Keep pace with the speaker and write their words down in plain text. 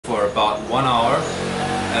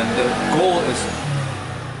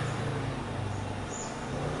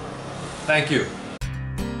Thank you.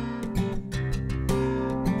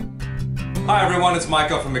 Hi everyone, it's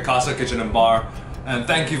Micah from Micasa Kitchen and Bar, and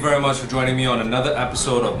thank you very much for joining me on another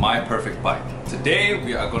episode of My Perfect Bite. Today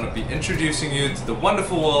we are going to be introducing you to the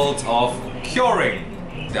wonderful world of curing.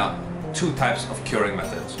 There are two types of curing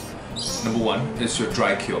methods. Number one is your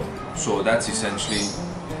dry cure. So that's essentially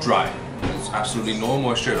dry. There's absolutely no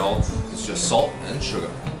moisture at all. It's just salt and sugar.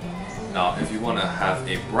 Now if you want to have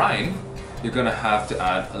a brine, you're going to have to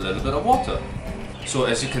add a little bit of water. So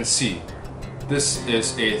as you can see, this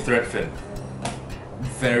is a thread fin.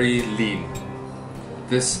 Very lean.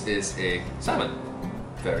 This is a salmon.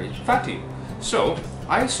 Very fatty. So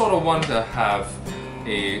I sort of want to have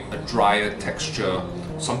a drier texture,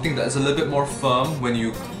 something that is a little bit more firm when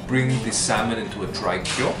you bring the salmon into a dry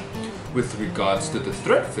cure. With regards to the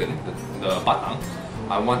thread fin, the batang,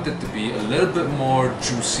 I want it to be a little bit more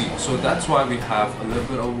juicy. So that's why we have a little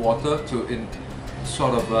bit of water to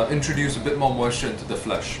introduce a bit more moisture into the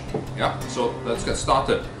flesh. Yeah, so let's get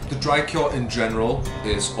started. The dry cure in general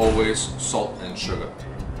is always salt and sugar.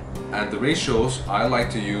 And the ratios I like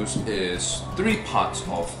to use is 3 parts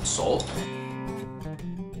of salt.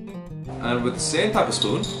 And with the same type of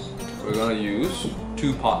spoon, we're going to use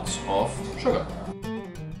 2 parts of sugar.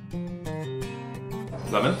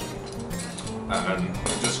 Lemon. And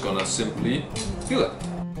we're just going to simply peel it.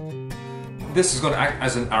 This is going to act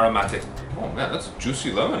as an aromatic. Oh man, that's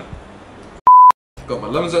juicy lemon. Got my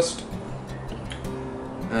lemon zest.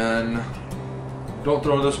 And don't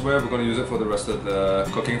throw this away, we're going to use it for the rest of the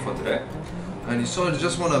cooking for today. And you sort of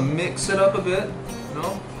just want to mix it up a bit, you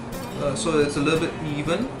know, so it's a little bit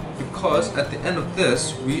even, because at the end of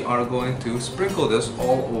this, we are going to sprinkle this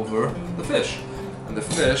all over the fish. And the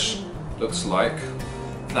fish looks like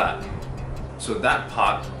that. So that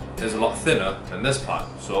part is a lot thinner than this part.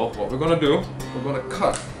 So what we're going to do, we're going to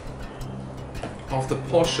cut off the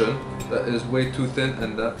portion that is way too thin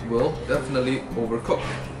and that will definitely overcook.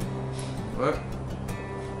 Right?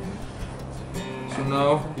 So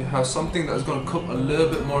now you have something that's going to cook a little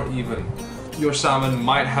bit more even. Your salmon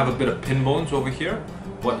might have a bit of pin bones over here.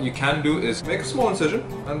 What you can do is make a small incision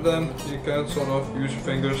and then you can sort of use your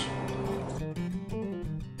fingers.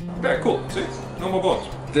 Very cool, see? No more bones.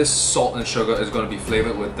 This salt and sugar is going to be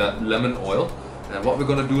flavored with that lemon oil. And what we're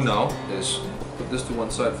going to do now is put this to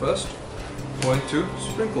one side first. Going to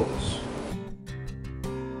sprinkle this.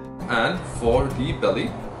 And for the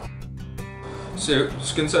belly, so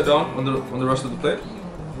skin side down on the rest of the plate.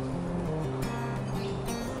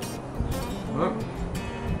 Alright.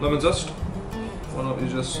 Lemon zest. Why don't you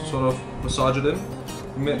just sort of massage it in?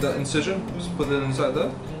 You make that incision, just put it inside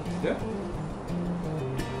there. Yeah.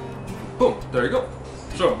 Boom, there you go.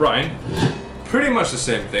 So brine, pretty much the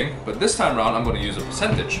same thing, but this time around I'm going to use a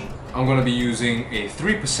percentage. I'm going to be using a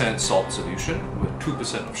 3% salt solution with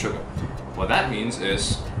 2% of sugar. What that means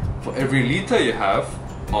is, for every liter you have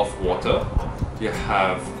of water, you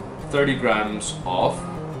have 30 grams of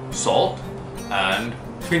salt and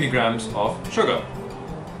 20 grams of sugar.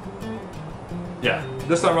 Yeah,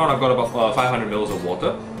 this time around I've got about 500 mils of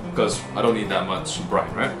water, because I don't need that much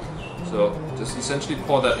brine, right? So just essentially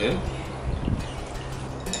pour that in.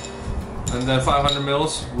 And then 500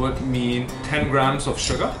 mils would mean 10 grams of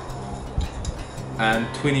sugar and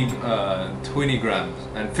 20 grams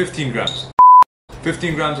and 15 grams.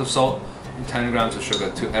 15 grams of salt and 10 grams of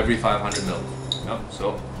sugar to every 500 mils. Yep,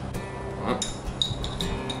 so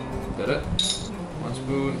did it. 1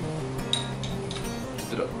 spoon.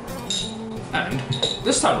 Did it. And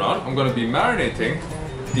this time around, I'm going to be marinating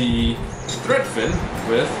the thread fin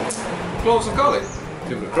with cloves and garlic.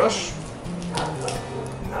 Give it a crush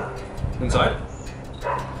inside,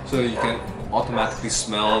 so you can automatically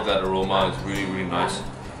smell that aroma. It's really, really nice.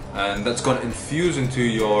 And that's going to infuse into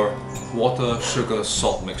your water, sugar,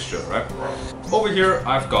 salt mixture, right? Over here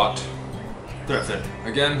I've got thread fin.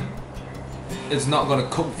 Again, it's not going to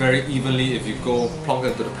cook very evenly if you go plonk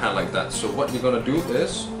into the pan like that. So what you're going to do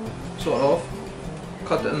is sort of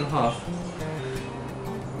cut it in half.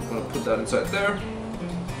 I'm going to put that inside there.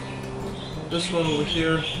 This one over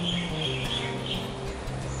here.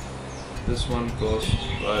 This one goes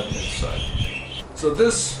right inside. So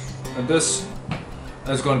this and this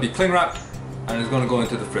is going to be cling wrapped and it's going to go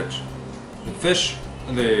into the fridge. The fish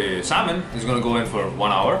and the salmon is going to go in for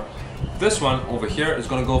 1 hour. This one over here is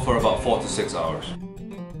going to go for about 4 to 6 hours.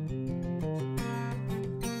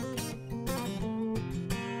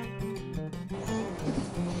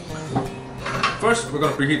 First, we're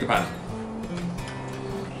going to preheat the pan.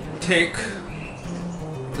 Take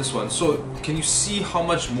this one. So can you see how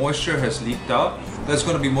much moisture has leaked out? There's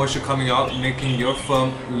going to be moisture coming out, making your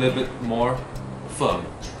firm a little bit more firm.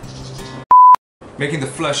 making the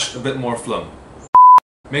flesh a bit more firm.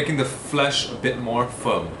 Making the flesh a bit more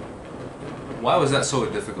firm. Why was that so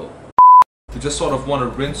difficult? You just sort of want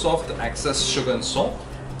to rinse off the excess sugar and salt,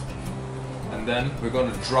 and then we're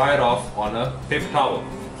going to dry it off on a paper towel.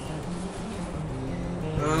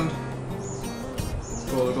 And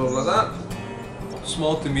go like that.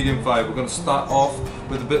 Small to medium fire. We're going to start off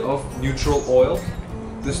with a bit of neutral oil.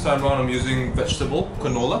 This time around I'm using vegetable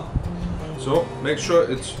canola. So make sure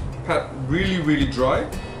it's really dry,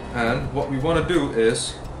 and what we want to do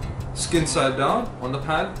is skin side down on the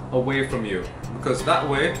pan away from you, because that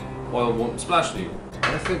way oil won't splash to you.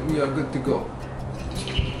 I think we are good to go.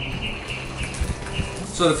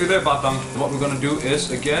 So the fillet batang, what we're going to do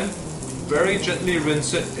is again very gently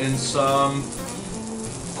rinse it in some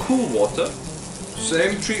cool water.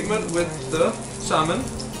 Same treatment with the salmon.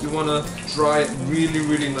 You want to dry it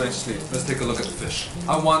really nicely. Let's take a look at the fish.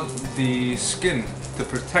 I want the skin to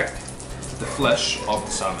protect the flesh of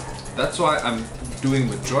the salmon. That's why I'm doing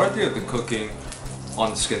majority of the cooking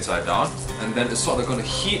on the skin side down, and then it's sort of going to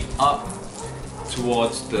heat up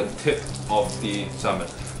towards the tip of the salmon.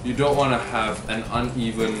 You don't want to have an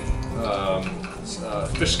uneven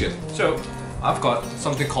fish skin. So I've got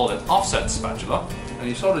something called an offset spatula, and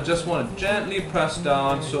you sort of just want to gently press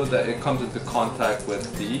down so that it comes into contact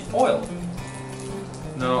with the oil.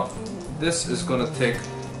 Now this is going to take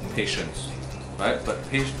patience, right? But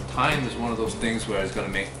time is one of those things where it's going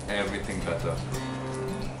to make everything better.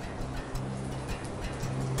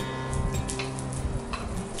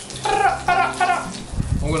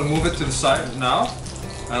 I'm going to move it to the side now,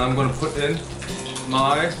 and I'm going to put in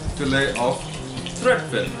my fillet of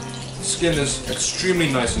threadfin. The skin is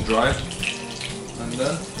extremely nice and dry, and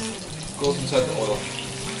then goes inside the oil.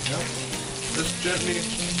 Yeah. Just gently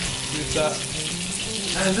use that.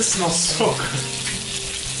 And this smells so good.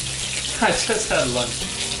 I just had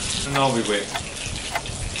lunch. And now we wait.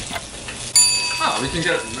 We can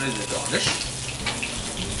get ready to garnish.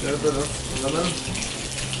 Get a bit of lemon.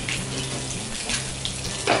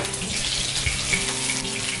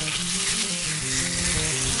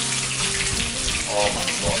 Oh my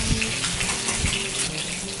god.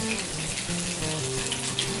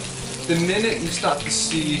 The minute you start to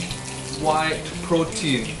see white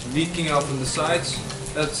protein leaking out from the sides,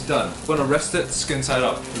 that's done. We're gonna rest it skin side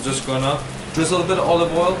up. We're just gonna drizzle a bit of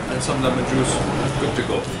olive oil and some lemon juice. Good to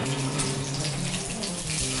go.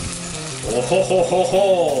 Oh ho ho ho ho!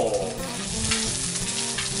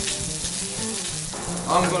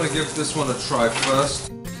 I'm gonna give this one a try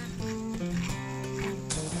first.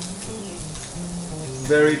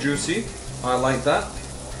 Very juicy. I like that.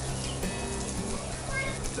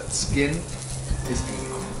 That skin is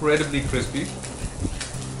incredibly crispy.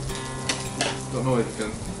 Don't know if you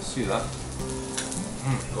can see that.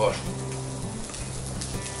 Gosh.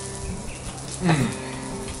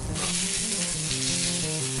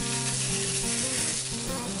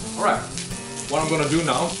 Alright, what I'm going to do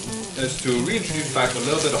now is to reintroduce back a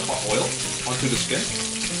little bit of hot oil onto the skin,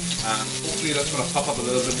 and hopefully that's going to pop up a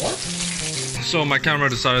little bit more. So my camera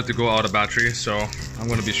decided to go out of battery, so I'm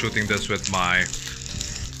going to be shooting this with my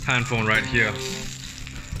hand phone right here.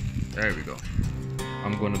 There we go.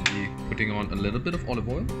 I'm going to be putting on a little bit of olive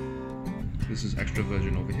oil. This is extra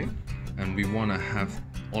virgin over here, and we want to have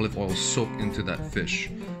olive oil soak into that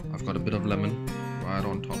fish. I've got a bit of lemon right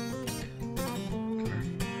on top.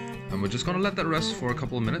 And we're just gonna let that rest for a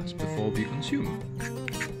couple of minutes before we consume.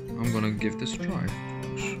 I'm gonna give this a try.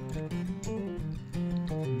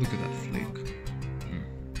 Look at that flake.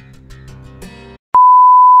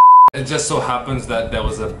 It just so happens that there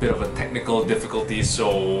was a bit of a technical difficulty,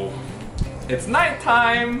 so it's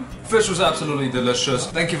nighttime. Fish was absolutely delicious.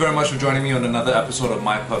 Thank you very much for joining me on another episode of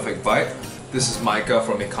My Perfect Bite. This is Micah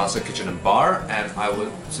from Micasa Kitchen and Bar, and I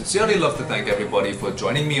would sincerely love to thank everybody for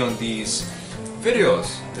joining me on these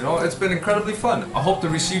videos. You know, it's been incredibly fun. I hope to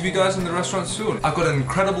receive you guys in the restaurant soon. I've got an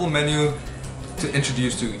incredible menu to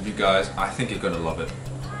introduce to you guys. I think you're gonna love it,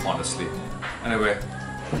 honestly. Anyway,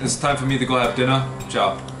 it's time for me to go have dinner.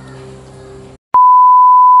 Ciao.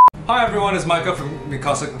 Hi everyone, it's Micah from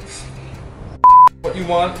Micasa. What you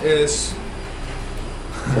want is...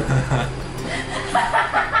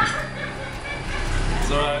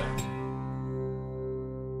 It's alright.